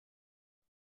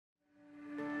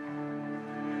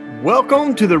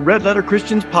Welcome to the Red Letter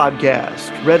Christians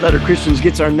podcast. Red Letter Christians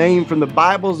gets our name from the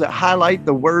Bibles that highlight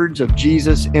the words of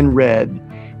Jesus in red.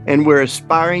 And we're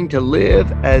aspiring to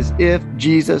live as if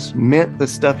Jesus meant the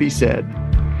stuff he said.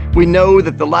 We know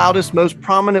that the loudest, most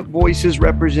prominent voices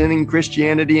representing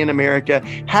Christianity in America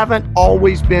haven't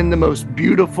always been the most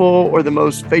beautiful or the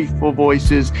most faithful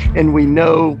voices. And we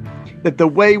know that the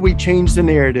way we change the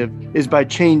narrative is by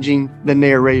changing the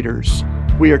narrators.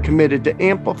 We are committed to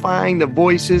amplifying the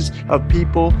voices of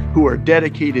people who are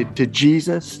dedicated to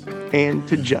Jesus and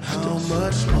to justice. How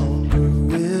much longer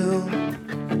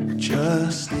will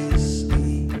justice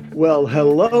be? Well,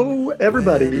 hello,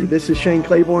 everybody. This is Shane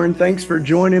Claiborne. Thanks for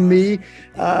joining me.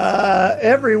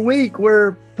 Every week,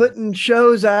 we're putting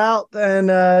shows out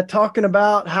and talking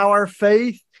about how our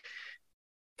faith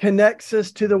connects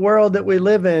us to the world that we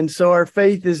live in. So our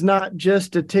faith is not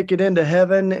just a ticket into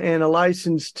heaven and a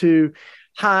license to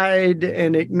hide from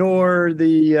and ignore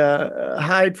the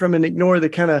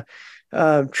kind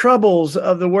of troubles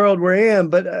of the world we're in.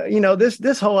 But,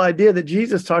 this whole idea that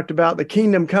Jesus talked about, the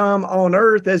kingdom come on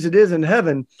earth as it is in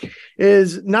heaven,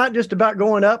 is not just about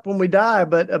going up when we die,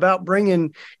 but about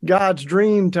bringing God's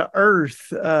dream to earth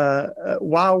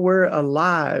while we're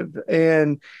alive.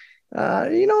 And, a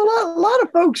lot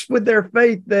of folks with their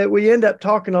faith that we end up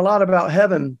talking a lot about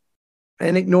heaven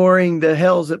and ignoring the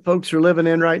hells that folks are living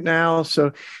in right now.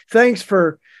 So thanks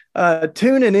for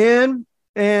tuning in.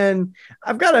 And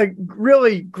I've got a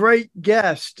really great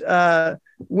guest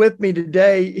with me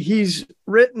today. He's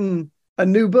written a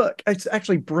new book. It's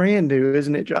actually brand new,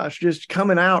 isn't it, Josh? Just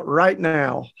coming out right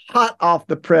now, hot off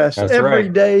the press. That's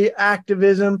Everyday right.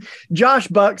 Activism. Josh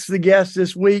Buck's the guest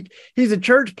this week. He's a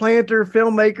church planter,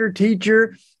 filmmaker,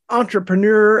 teacher,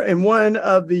 entrepreneur, and one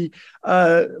of the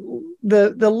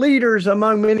leaders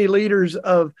among many leaders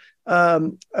of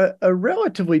a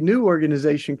relatively new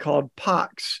organization called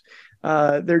POX.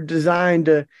 They're designed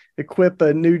to equip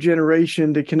a new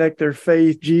generation to connect their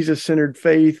faith, Jesus-centered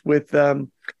faith, with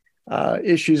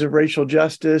issues of racial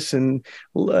justice and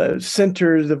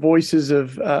center the voices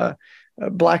of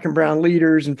Black and brown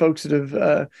leaders and folks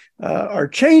that are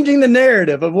changing the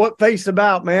narrative of what faith's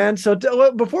about, man. So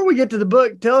before we get to the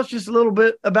book, tell us just a little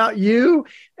bit about you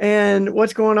and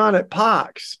what's going on at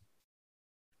POX.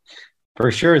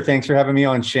 For sure. Thanks for having me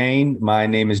on, Shane. My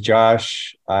name is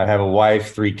Josh. I have a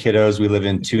wife, 3 kiddos. We live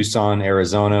in Tucson,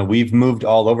 Arizona. We've moved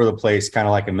all over the place, kind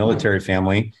of like a military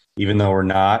family, even though we're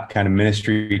not. Kind of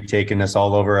ministry taking us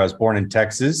all over. I was born in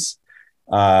Texas.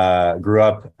 Grew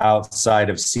up outside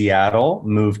of Seattle,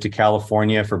 moved to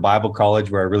California for Bible college,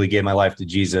 where I really gave my life to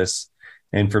Jesus.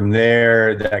 And from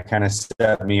there, that kind of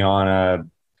set me on a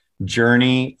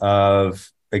journey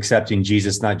of accepting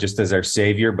Jesus, not just as our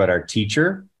savior, but our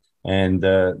teacher and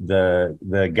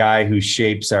the guy who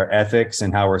shapes our ethics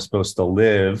and how we're supposed to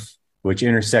live, which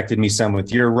intersected me some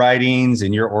with your writings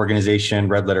and your organization,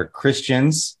 Red Letter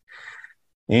Christians.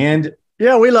 And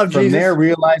yeah, we love from Jesus. there,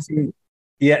 realizing,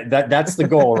 yeah, that's the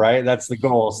goal, right? That's the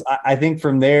goal. So I think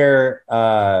from there,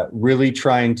 really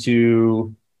trying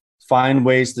to find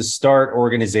ways to start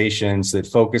organizations that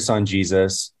focus on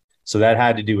Jesus. So that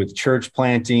had to do with church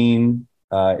planting.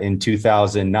 In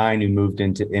 2009, we moved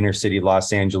into inner city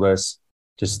Los Angeles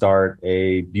to start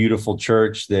a beautiful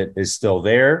church that is still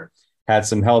there. Had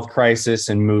some health crisis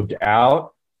and moved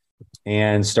out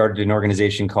and started an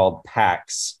organization called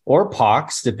PAX or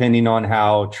POX, depending on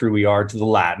how true we are to the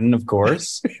Latin, of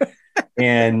course.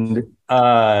 And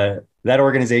that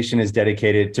organization is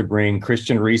dedicated to bring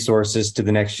Christian resources to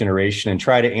the next generation and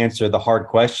try to answer the hard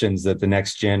questions that the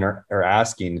next gen are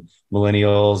asking,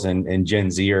 millennials and Gen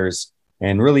Zers,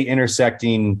 and really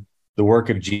intersecting the work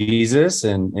of Jesus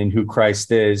and who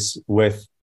Christ is with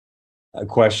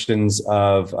questions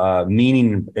of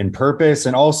meaning and purpose,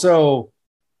 and also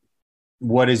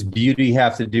what does beauty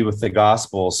have to do with the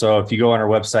gospel. So if you go on our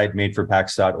website,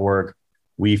 madeforpax.org,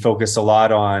 we focus a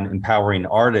lot on empowering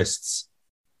artists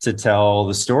to tell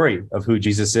the story of who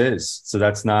Jesus is. So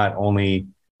that's not only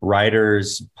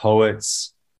writers,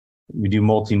 poets, we do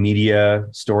multimedia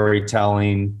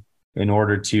storytelling in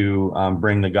order to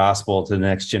bring the gospel to the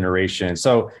next generation.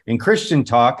 So in Christian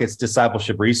talk, it's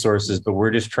discipleship resources, but we're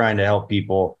just trying to help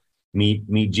people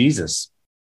meet Jesus.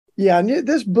 Yeah, and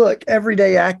this book,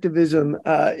 Everyday Activism,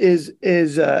 it's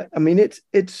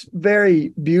very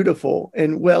beautiful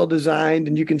and well designed,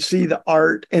 and you can see the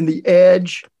art and the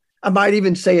edge. I might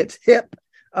even say it's hip,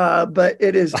 but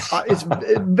it's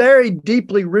very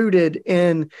deeply rooted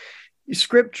in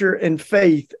Scripture and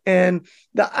faith. And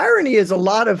the irony is, a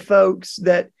lot of folks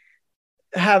that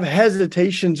have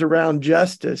hesitations around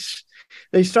justice,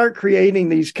 they start creating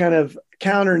these kind of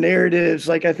counter narratives.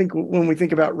 Like I think when we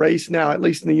think about race now, at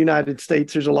least in the United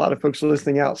States, there's a lot of folks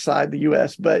listening outside the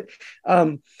US, but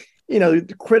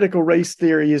the critical race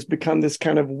theory has become this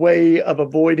kind of way of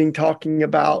avoiding talking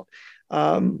about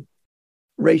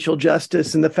racial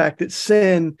justice and the fact that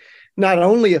sin not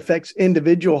only affects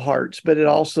individual hearts, but it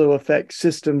also affects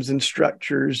systems and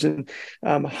structures. And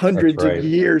hundreds of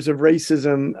years of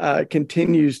racism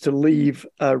continues to leave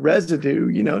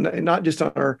residue, not just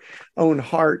on our own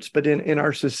hearts, but in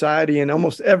our society and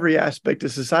almost every aspect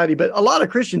of society. But a lot of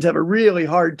Christians have a really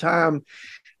hard time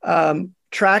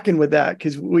tracking with that,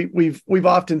 because we've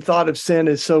often thought of sin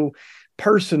as so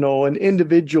personal and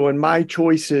individual and my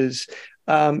choices,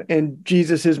 and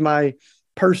Jesus is my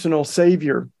personal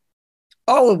savior.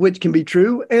 All of which can be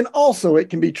true, and also it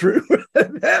can be true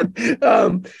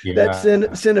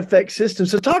that sin affects systems.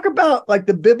 So talk about like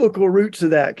the biblical roots of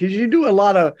that, because you do a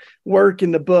lot of work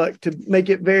in the book to make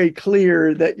it very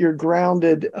clear that you're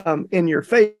grounded in your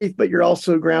faith, but you're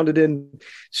also grounded in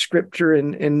Scripture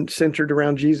and centered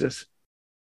around Jesus.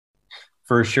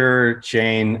 For sure,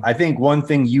 Shane. I think one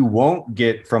thing you won't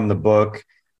get from the book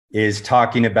is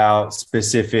talking about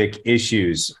specific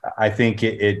issues. I think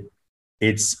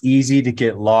it's easy to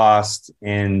get lost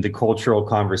in the cultural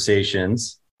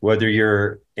conversations, whether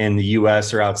you're in the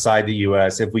US or outside the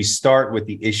US. If we start with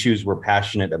the issues we're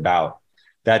passionate about,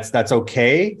 that's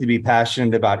okay to be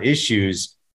passionate about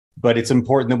issues, but it's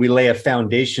important that we lay a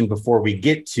foundation before we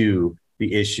get to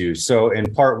the issues. So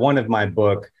in part 1 of my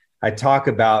book, I talk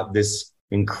about this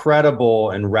incredible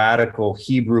and radical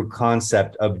Hebrew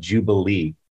concept of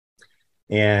Jubilee.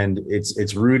 And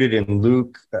it's rooted in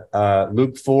Luke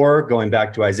 4, going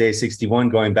back to Isaiah 61,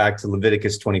 going back to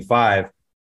Leviticus 25,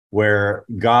 where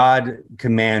God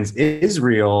commands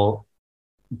Israel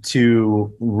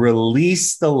to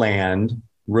release the land,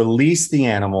 release the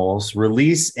animals,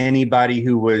 release anybody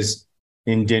who was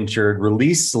indentured,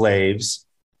 release slaves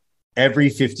every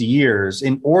 50 years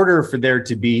in order for there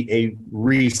to be a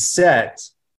reset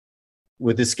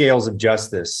with the scales of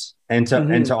justice. And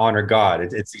to honor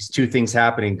God. It's these two things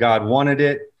happening. God wanted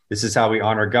it. This is how we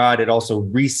honor God. It also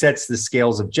resets the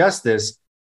scales of justice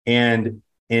and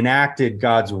enacted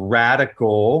God's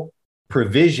radical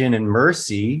provision and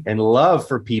mercy and love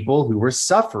for people who were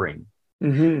suffering.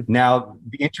 Mm-hmm. Now,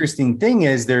 the interesting thing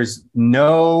is there's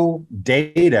no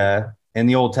data in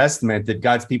the Old Testament that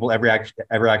God's people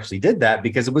ever actually did that,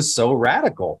 because it was so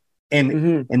radical.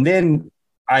 And then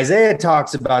Isaiah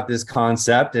talks about this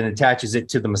concept and attaches it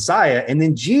to the Messiah. And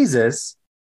then Jesus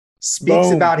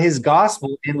speaks about his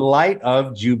gospel in light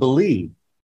of Jubilee,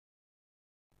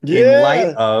 in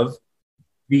light of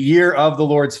the year of the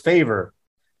Lord's favor.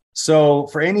 So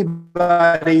for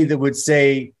anybody that would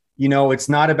say, it's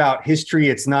not about history,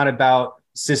 it's not about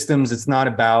systems, it's not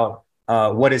about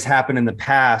what has happened in the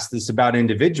past, it's about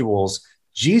individuals,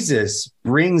 Jesus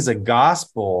brings a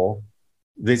gospel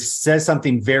that says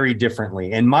something very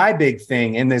differently. And my big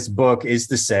thing in this book is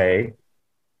to say,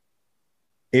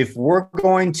 if we're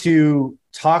going to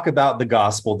talk about the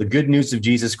gospel, the good news of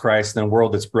Jesus Christ in a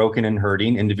world that's broken and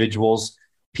hurting, individuals,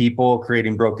 people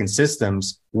creating broken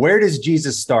systems, where does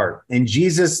Jesus start? And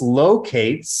Jesus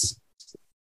locates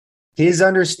his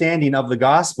understanding of the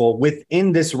gospel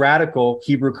within this radical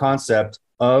Hebrew concept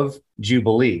of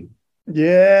Jubilee.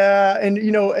 Yeah. And,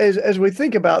 as we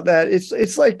think about that,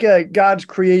 it's like God's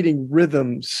creating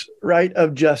rhythms, right,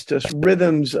 of justice,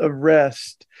 rhythms of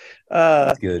rest.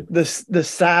 Good. The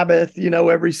Sabbath,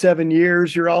 every 7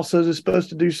 years, you're also supposed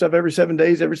to do stuff every 7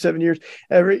 days, every 7 years,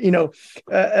 every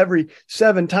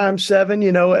 7 times 7,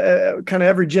 kind of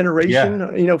every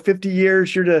generation, 50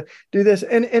 years, you're to do this.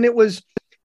 And it was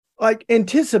like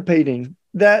anticipating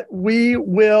that we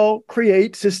will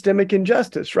create systemic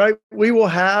injustice, right? We will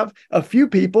have a few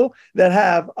people that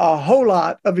have a whole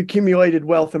lot of accumulated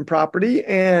wealth and property,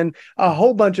 and a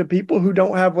whole bunch of people who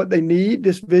don't have what they need,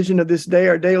 this vision of this day,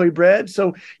 our daily bread.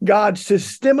 So God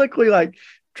systemically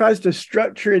tries to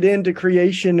structure it into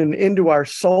creation and into our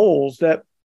souls, that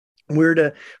we're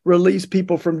to release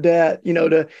people from debt,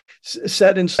 to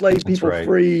set enslaved people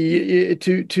free,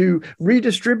 to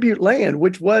redistribute land,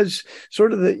 which was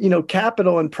sort of the,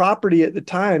 capital and property at the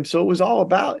time. So it was all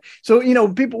about,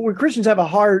 Christians have a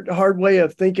hard way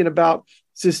of thinking about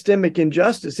systemic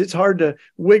injustice. It's hard to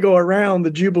wiggle around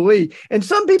the Jubilee. And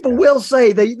some people will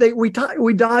say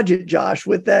we dodge it, Josh,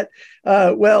 with that.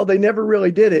 They never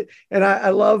really did it. And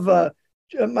I love,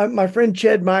 my friend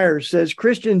Ched Myers says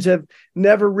Christians have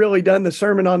never really done the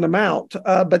Sermon on the Mount,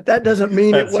 but that doesn't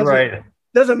mean it wasn't. Right.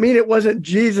 Doesn't mean it wasn't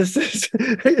Jesus's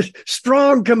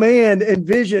strong command and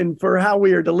vision for how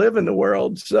we are to live in the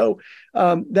world. So,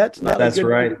 That's not That's a good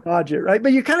right. project, right?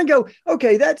 But you kind of go,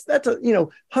 okay, that's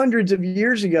hundreds of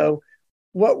years ago.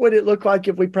 What would it look like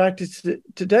if we practiced it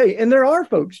today? And there are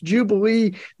folks,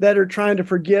 Jubilee, that are trying to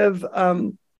forgive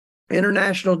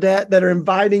international debt, that are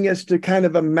inviting us to kind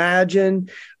of imagine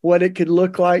what it could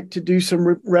look like to do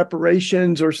some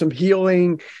reparations or some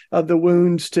healing of the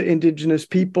wounds to indigenous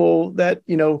people. That,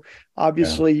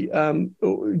 obviously,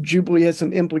 Jubilee has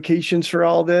some implications for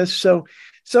all this. So,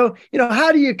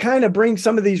 how do you kind of bring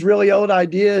some of these really old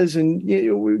ideas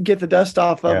and get the dust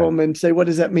off of them and say, what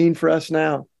does that mean for us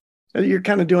now? You're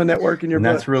kind of doing that work in your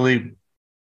book. That's really,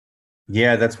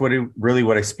 that's what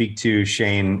I speak to,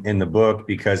 Shane, in the book,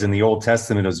 because in the Old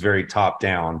Testament, it was very top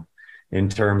down in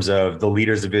terms of the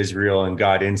leaders of Israel and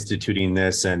God instituting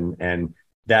this. And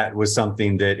that was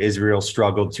something that Israel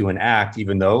struggled to enact,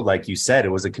 even though, like you said, it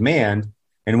was a command.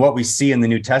 And what we see in the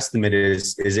New Testament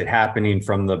is it happening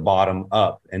from the bottom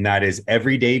up. And that is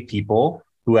everyday people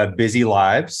who have busy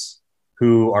lives,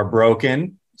 who are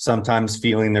broken, sometimes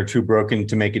feeling they're too broken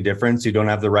to make a difference, who don't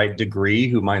have the right degree,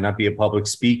 who might not be a public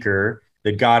speaker,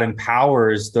 that God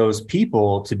empowers those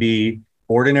people to be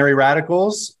ordinary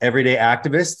radicals, everyday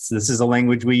activists. This is a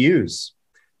language we use,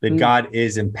 that God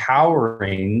is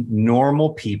empowering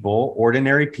normal people,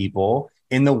 ordinary people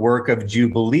in the work of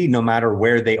Jubilee, no matter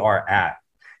where they are at.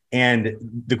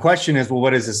 And the question is, well,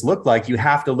 what does this look like? You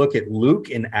have to look at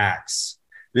Luke and Acts.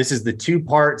 This is the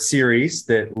 2-part series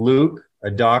that Luke, a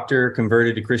doctor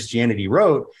converted to Christianity,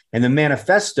 wrote. And the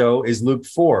manifesto is Luke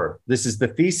 4. This is the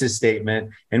thesis statement.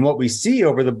 And what we see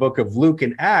over the book of Luke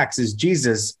and Acts is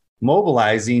Jesus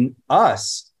mobilizing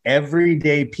us,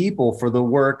 everyday people, for the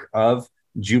work of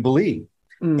Jubilee.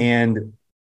 And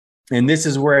this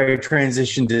is where I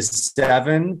transitioned to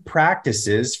 7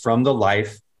 practices from the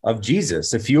life of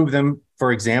Jesus. A few of them,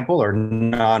 for example, are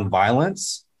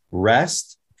nonviolence,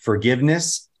 rest,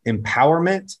 forgiveness,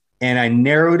 empowerment. And I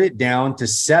narrowed it down to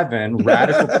 7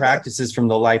 radical practices from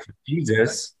the life of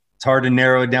Jesus. It's hard to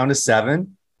narrow it down to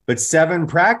 7, but 7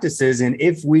 practices. And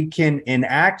if we can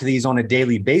enact these on a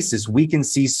daily basis, we can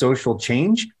see social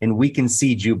change and we can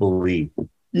see Jubilee.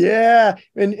 Yeah.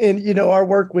 And our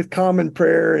work with Common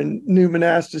Prayer and New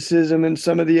Monasticism and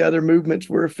some of the other movements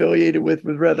we're affiliated with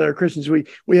Red Letter Christians,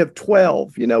 we have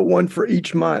 12, one for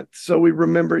each month. So we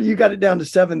remember, you got it down to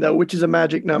 7 though, which is a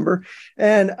magic number.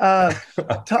 And of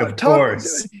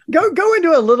course, go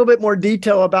into a little bit more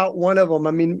detail about one of them.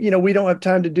 I mean, we don't have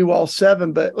time to do all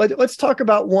 7, but let's talk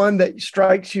about one that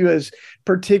strikes you as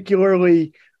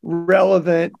particularly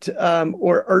relevant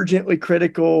or urgently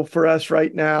critical for us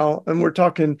right now. And we're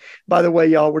talking, by the way,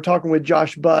 y'all, we're talking with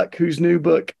Josh Buck, whose new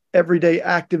book, Everyday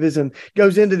Activism,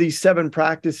 goes into these 7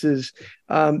 practices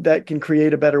that can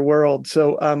create a better world.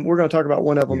 So we're going to talk about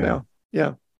one of them now.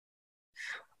 Yeah.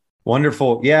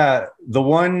 Wonderful. Yeah. The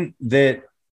one that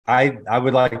I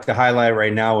would like to highlight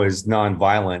right now is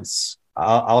nonviolence.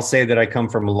 I'll say that I come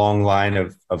from a long line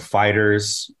of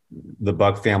fighters. The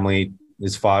Buck family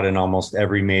is fought in almost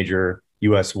every major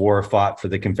U.S. war, fought for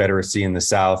the Confederacy in the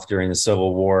South during the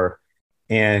Civil War.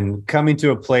 And coming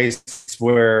to a place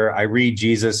where I read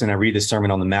Jesus and I read the Sermon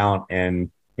on the Mount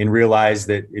and realize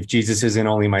that if Jesus isn't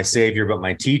only my savior, but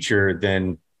my teacher,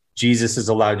 then Jesus is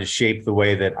allowed to shape the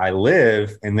way that I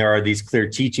live. And there are these clear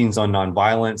teachings on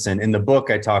nonviolence. And in the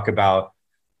book, I talk about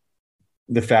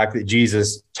the fact that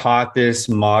Jesus taught this,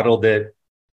 modeled it.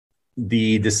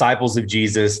 The disciples of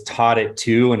Jesus taught it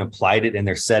too and applied it in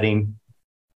their setting,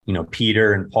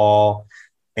 Peter and Paul,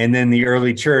 and then the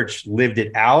early church lived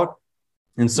it out.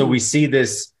 And so we see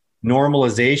this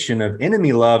normalization of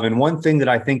enemy love. And one thing that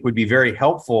I think would be very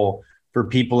helpful for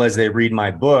people as they read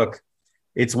my book,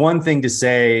 it's one thing to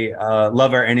say,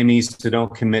 love our enemies, so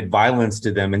don't commit violence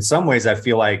to them. In some ways, I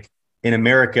feel like in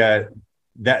America,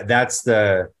 that's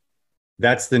the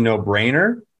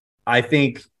no-brainer. I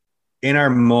think in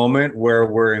our moment where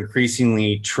we're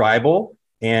increasingly tribal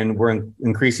and we're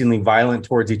increasingly violent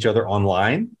towards each other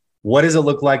online, what does it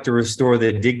look like to restore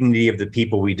the dignity of the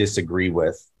people we disagree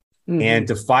with? And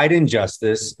to fight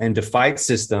injustice and to fight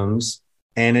systems,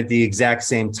 and at the exact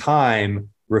same time,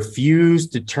 refuse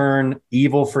to turn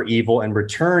evil for evil and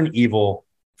return evil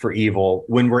for evil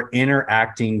when we're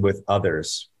interacting with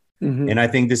others. And I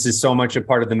think this is so much a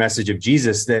part of the message of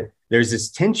Jesus, that there's this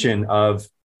tension of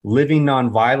living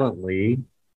nonviolently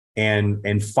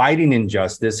and fighting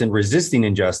injustice and resisting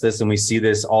injustice. And we see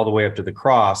this all the way up to the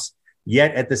cross,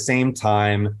 yet at the same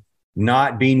time,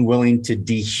 not being willing to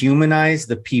dehumanize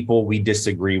the people we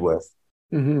disagree with.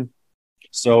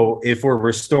 So if we're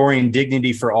restoring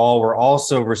dignity for all, we're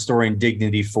also restoring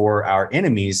dignity for our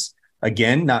enemies.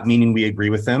 Again, not meaning we agree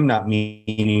with them, not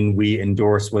meaning we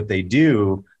endorse what they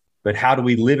do, but how do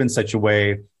we live in such a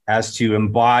way as to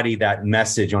embody that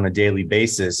message on a daily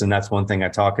basis? And that's one thing I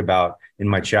talk about in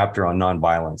my chapter on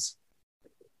nonviolence.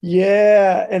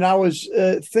 Yeah, and I was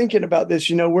thinking about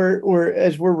this. We're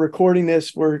as we're recording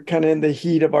this, we're kind of in the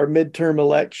heat of our midterm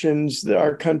elections.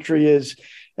 Our country is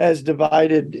as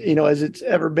divided, as it's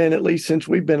ever been, at least since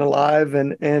we've been alive,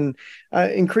 and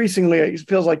increasingly it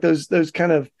feels like those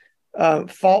kind of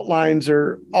fault lines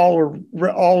are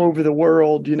all over the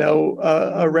world.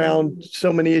 Around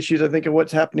so many issues. I think of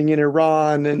what's happening in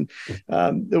Iran, and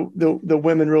the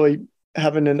women really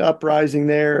having an uprising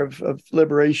there of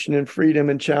liberation and freedom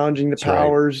and challenging the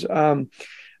powers. Right.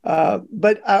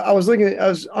 But I was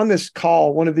on this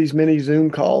call, one of these mini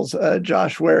Zoom calls,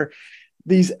 Josh, where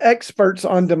these experts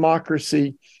on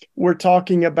democracy were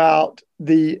talking about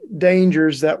the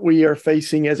dangers that we are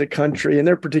facing as a country. And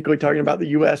they're particularly talking about the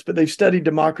US, but they've studied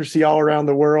democracy all around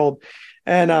the world.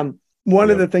 And one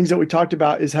of the things that we talked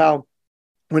about is how,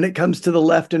 when it comes to the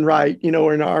left and right,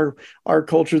 or in our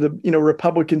culture, the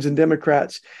Republicans and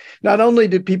Democrats, not only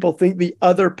do people think the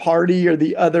other party or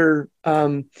the other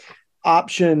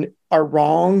option are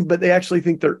wrong, but they actually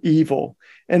think they're evil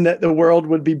and that the world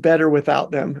would be better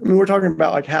without them. I mean, we're talking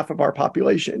about like half of our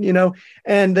population,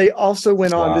 and they also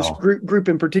went on, this group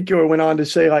in particular went on to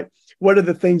say, like, what are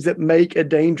the things that make a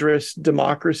dangerous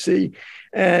democracy?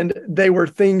 And they were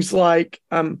things like,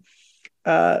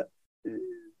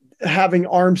 having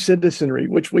armed citizenry,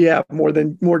 which we have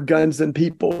more guns than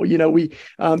people.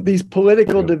 These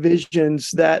political divisions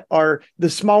that are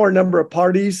the smaller number of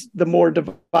parties, the more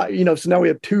divided. So now we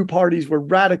have two parties. We're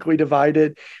radically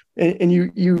divided, and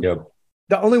the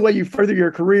only way you further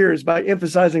your career is by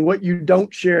emphasizing what you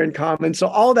don't share in common. So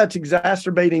all that's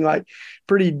exacerbating like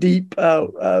pretty deep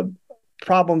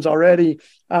problems already.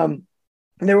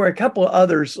 There were a couple of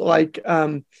others like.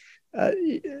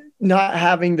 Not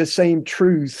having the same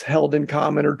truth held in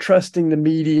common, or trusting the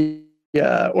media,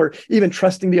 or even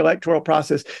trusting the electoral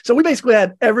process. So we basically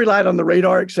had every light on the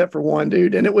radar except for one,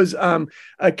 dude. And it was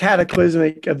a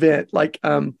cataclysmic event, like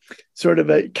sort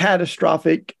of a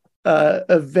catastrophic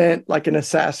event, like an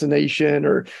assassination,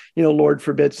 or, Lord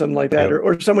forbid, something like that,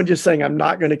 or someone just saying, I'm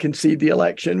not going to concede the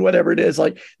election, whatever it is,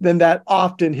 like, then that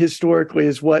often historically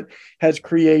is what has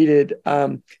created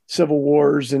civil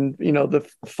wars and, the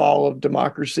fall of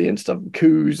democracy and stuff,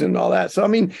 coups and all that. So, I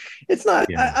mean, it's not,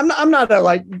 I'm not a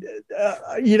like,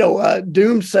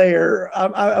 doomsayer.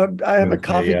 I have a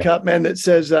coffee cup, man, that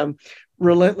says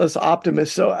relentless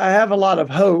optimist. So I have a lot of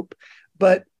hope,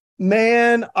 but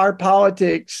man, our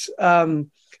politics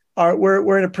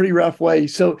we're in a pretty rough way.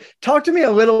 So talk to me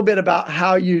a little bit about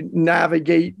how you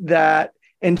navigate that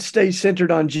and stay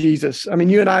centered on Jesus. I mean,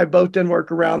 you and I have both done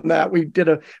work around that. We did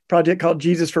a project called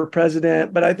Jesus for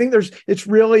President, but I think it's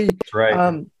really,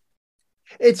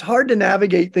 it's hard to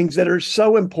navigate things that are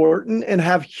so important and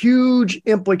have huge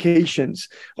implications,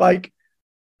 like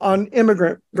on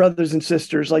immigrant brothers and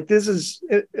sisters. Like this is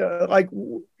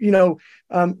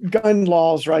gun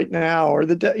laws right now, or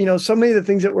so many of the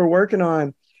things that we're working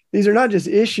on. These are not just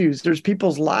issues. There's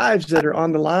people's lives that are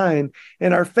on the line,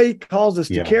 and our faith calls us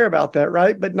to care about that,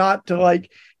 right? But not to like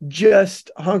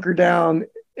just hunker down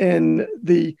in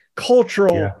the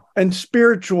cultural and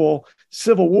spiritual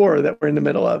civil war that we're in the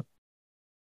middle of.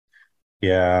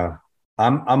 Yeah.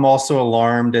 I'm also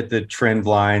alarmed at the trend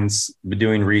lines,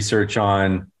 doing research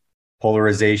on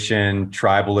polarization,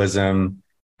 tribalism,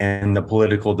 and the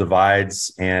political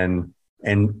divides. And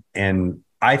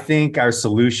I think our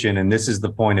solution, and this is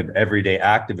the point of everyday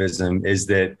activism, is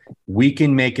that we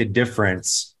can make a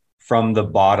difference from the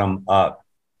bottom up.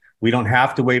 We don't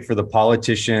have to wait for the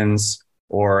politicians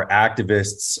or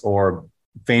activists or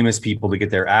famous people to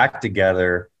get their act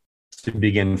together to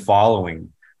begin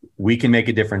following. We can make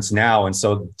a difference now. And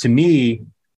so to me,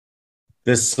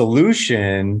 the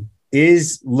solution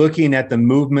is looking at the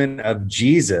movement of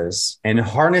Jesus and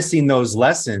harnessing those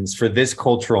lessons for this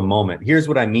cultural moment. Here's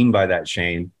what I mean by that,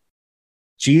 Shane.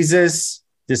 Jesus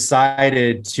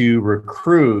decided to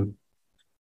recruit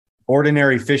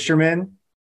ordinary fishermen,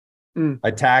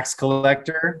 a tax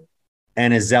collector,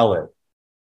 and a zealot.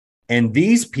 And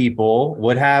these people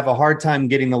would have a hard time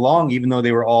getting along, even though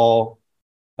they were all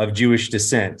of Jewish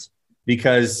descent,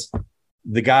 because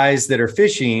the guys that are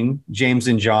fishing, James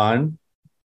and John,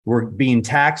 were being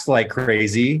taxed like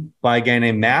crazy by a guy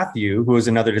named Matthew, who was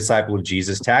another disciple of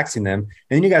Jesus, taxing them. And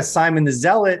then you got Simon the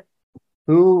Zealot,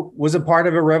 who was a part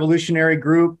of a revolutionary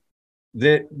group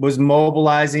that was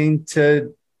mobilizing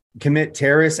to commit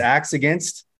terrorist acts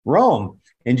against Rome.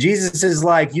 And Jesus is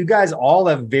like, you guys all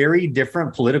have very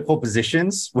different political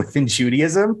positions within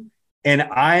Judaism, and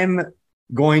I'm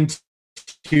going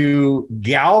to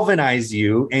galvanize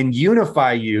you and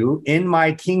unify you in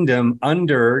my kingdom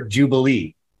under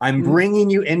Jubilee. I'm bringing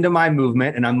you into my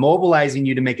movement, and I'm mobilizing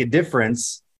you to make a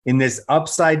difference in this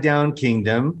upside down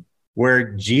kingdom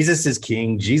where Jesus is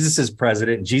king, Jesus is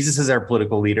president, Jesus is our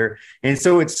political leader. And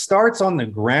so it starts on the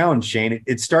ground, Shane.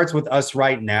 It starts with us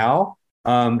right now,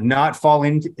 not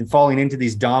falling into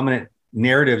these dominant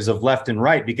narratives of left and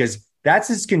right, because that's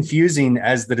as confusing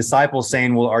as the disciples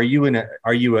saying, well, are you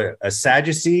a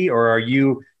Sadducee or are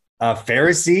you a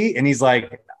Pharisee? And he's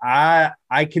like,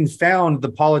 I confound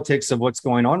the politics of what's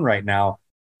going on right now.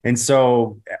 And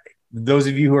so those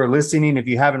of you who are listening, if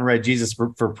you haven't read Jesus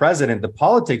for President, the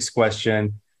politics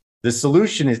question, the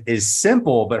solution is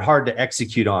simple, but hard to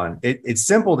execute on. It's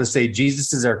simple to say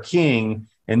Jesus is our king,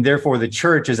 and therefore the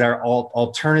church is our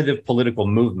alternative political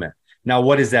movement. Now,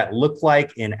 what does that look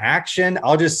like in action?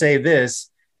 I'll just say this: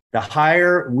 the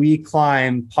higher we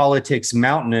climb politics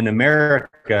mountain in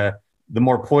America, the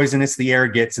more poisonous the air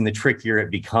gets and the trickier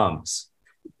it becomes.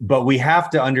 But we have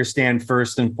to understand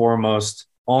first and foremost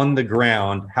on the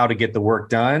ground how to get the work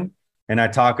done. And I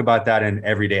talk about that in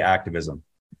Everyday Activism.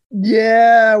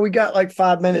 Yeah, we got like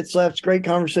 5 minutes left. It's a great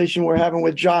conversation we're having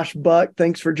with Josh Buck.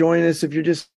 Thanks for joining us. If you're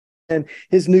just, and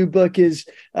his new book is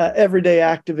Everyday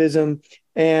Activism.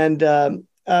 And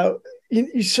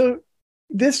so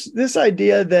this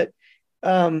idea that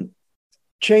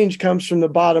change comes from the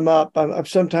bottom up. I've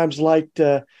sometimes liked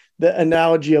the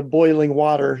analogy of boiling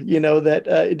water, that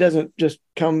it doesn't just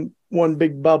come one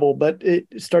big bubble, but it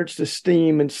starts to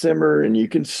steam and simmer, and you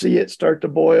can see it start to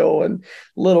boil and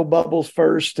little bubbles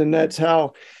first. And that's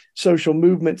how social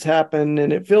movements happen.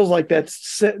 And it feels like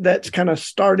that's kind of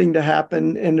starting to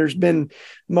happen. And there's been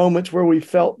moments where we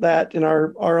felt that in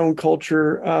our own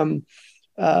culture.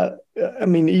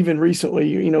 Even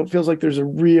recently, it feels like there's a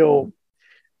real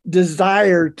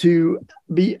desire to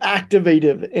be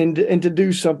activative and to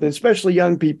do something, especially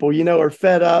young people, are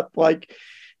fed up like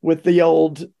with the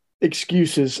old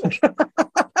excuses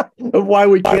of why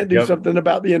we can't do something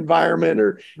about the environment,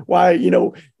 or why,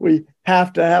 we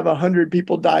have to have 100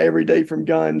 people die every day from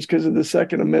guns because of the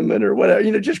Second Amendment or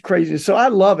whatever, just crazy. So I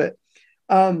love it.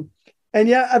 And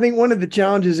yeah, I think one of the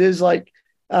challenges is like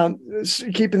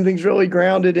keeping things really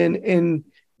grounded in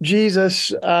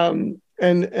Jesus. And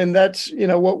that's,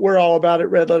 what we're all about at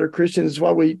Red Letter Christians, is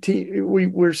why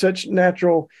we're such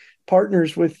natural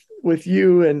partners with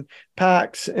you and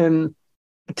PAX. And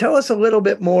tell us a little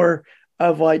bit more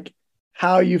of like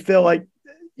how you feel like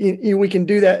we can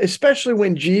do that, especially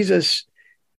when Jesus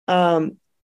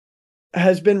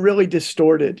has been really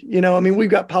distorted. We've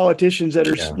got politicians that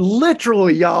are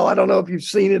literally, y'all, I don't know if you've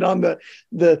seen it on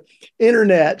the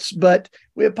internets, but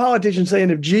we have politicians saying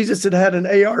if Jesus had had an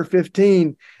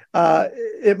AR-15,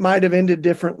 it might have ended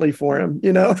differently for him.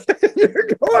 You're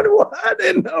going, what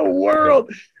in the world?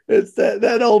 It's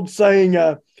that old saying,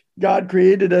 God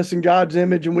created us in God's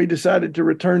image, and we decided to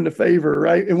return the favor,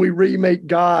 right? And we remake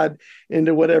God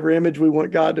into whatever image we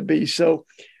want God to be. So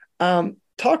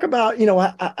talk about,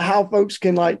 how folks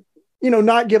can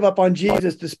not give up on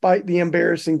Jesus despite the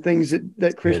embarrassing things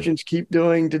that Christians keep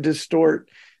doing to distort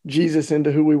Jesus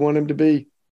into who we want him to be.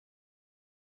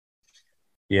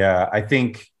 Yeah, I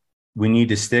think we need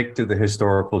to stick to the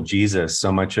historical Jesus.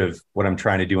 So much of what I'm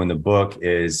trying to do in the book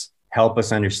is help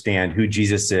us understand who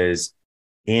Jesus is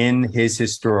in his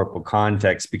historical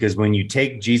context, because when you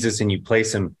take Jesus and you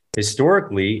place him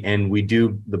historically, and we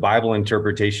do the Bible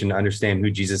interpretation to understand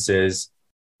who Jesus is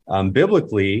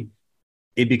biblically,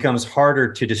 it becomes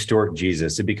harder to distort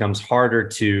Jesus. It becomes harder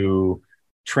to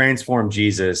transform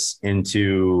Jesus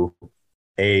into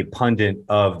a pundit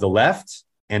of the left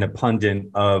and a pundit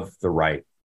of the right.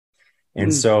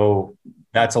 And so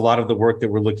that's a lot of the work that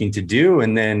we're looking to do.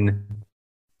 And then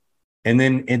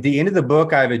at the end of the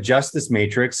book, I have a justice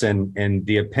matrix and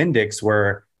the appendix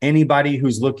where anybody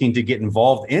who's looking to get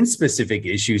involved in specific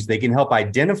issues, they can help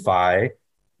identify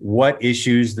what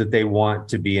issues that they want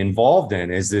to be involved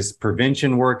in. Is this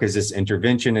prevention work? Is this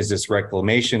intervention? Is this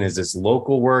reclamation? Is this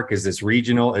local work? Is this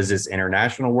regional? Is this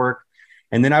international work?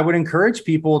 And then I would encourage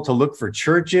people to look for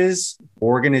churches,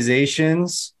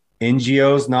 organizations,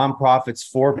 NGOs, nonprofits,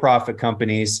 for-profit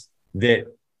companies that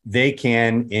they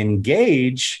can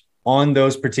engage on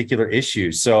those particular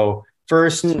issues. So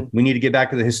first, we need to get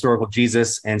back to the historical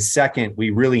Jesus. And second,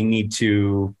 we really need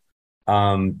to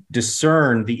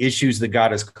discern the issues that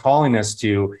God is calling us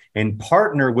to and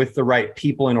partner with the right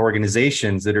people and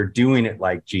organizations that are doing it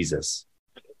like Jesus.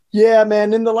 Yeah,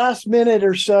 man. In the last minute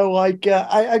or so, I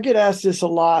get asked this a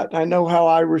lot. I know how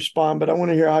I respond, but I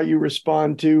want to hear how you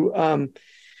respond to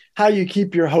how you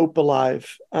keep your hope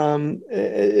alive.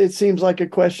 It seems like a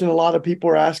question a lot of people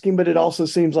are asking, but it also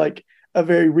seems like a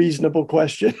very reasonable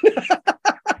question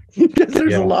because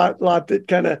there's a lot that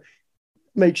kind of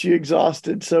makes you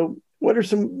exhausted. So what are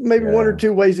some, maybe one or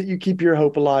two ways that you keep your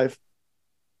hope alive?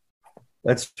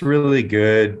 That's really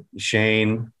good,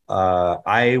 Shane.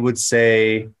 I would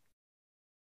say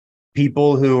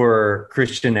people who are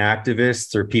Christian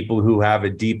activists or people who have a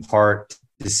deep heart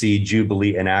to see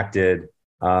Jubilee enacted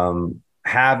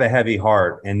have a heavy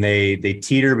heart, and they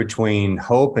teeter between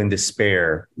hope and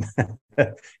despair.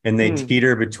 And they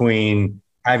teeter between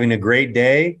having a great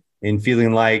day and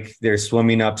feeling like they're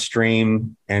swimming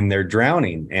upstream and they're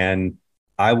drowning. And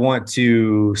I want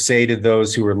to say to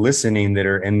those who are listening that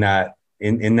are in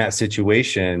that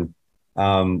situation,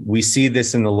 we see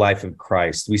this in the life of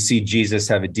Christ. We see Jesus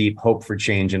have a deep hope for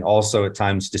change and also at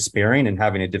times despairing and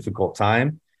having a difficult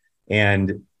time.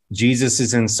 And Jesus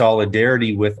is in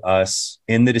solidarity with us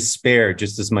in the despair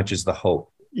just as much as the hope.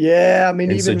 Yeah, I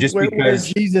mean, and even so where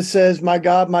Jesus says, my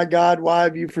God, why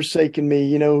have you forsaken me?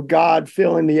 You know, God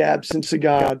filling the absence of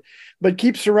God. But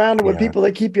keep surrounded with people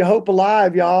that keep your hope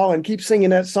alive, y'all, and keep singing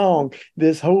that song.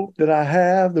 This hope that I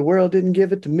have, the world didn't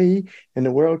give it to me, and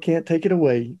the world can't take it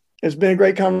away. It's been a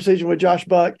great conversation with Josh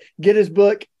Buck. Get his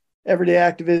book, Everyday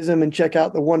Activism, and check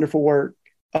out the wonderful work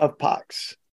of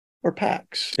Pax.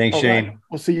 Thanks, Shane. Right.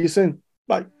 We'll see you soon.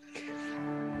 Bye.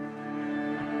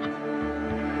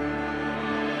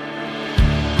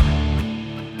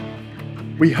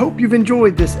 We hope you've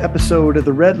enjoyed this episode of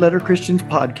the Red Letter Christians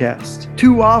podcast.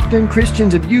 Too often,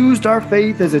 Christians have used our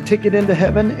faith as a ticket into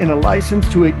heaven and a license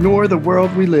to ignore the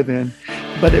world we live in.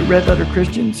 But at Red Letter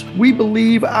Christians, we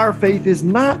believe our faith is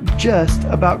not just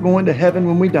about going to heaven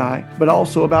when we die, but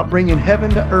also about bringing heaven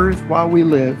to earth while we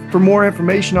live. For more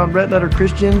information on Red Letter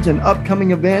Christians and upcoming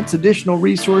events, additional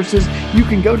resources, you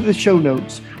can go to the show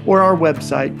notes or our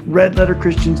website,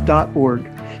 redletterchristians.org.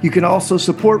 You can also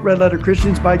support Red Letter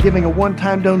Christians by giving a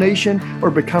one-time donation or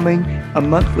becoming a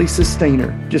monthly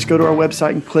sustainer. Just go to our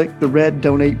website and click the red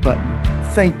donate button.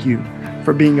 Thank you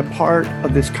for being a part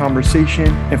of this conversation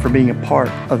and for being a part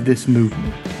of this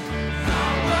movement.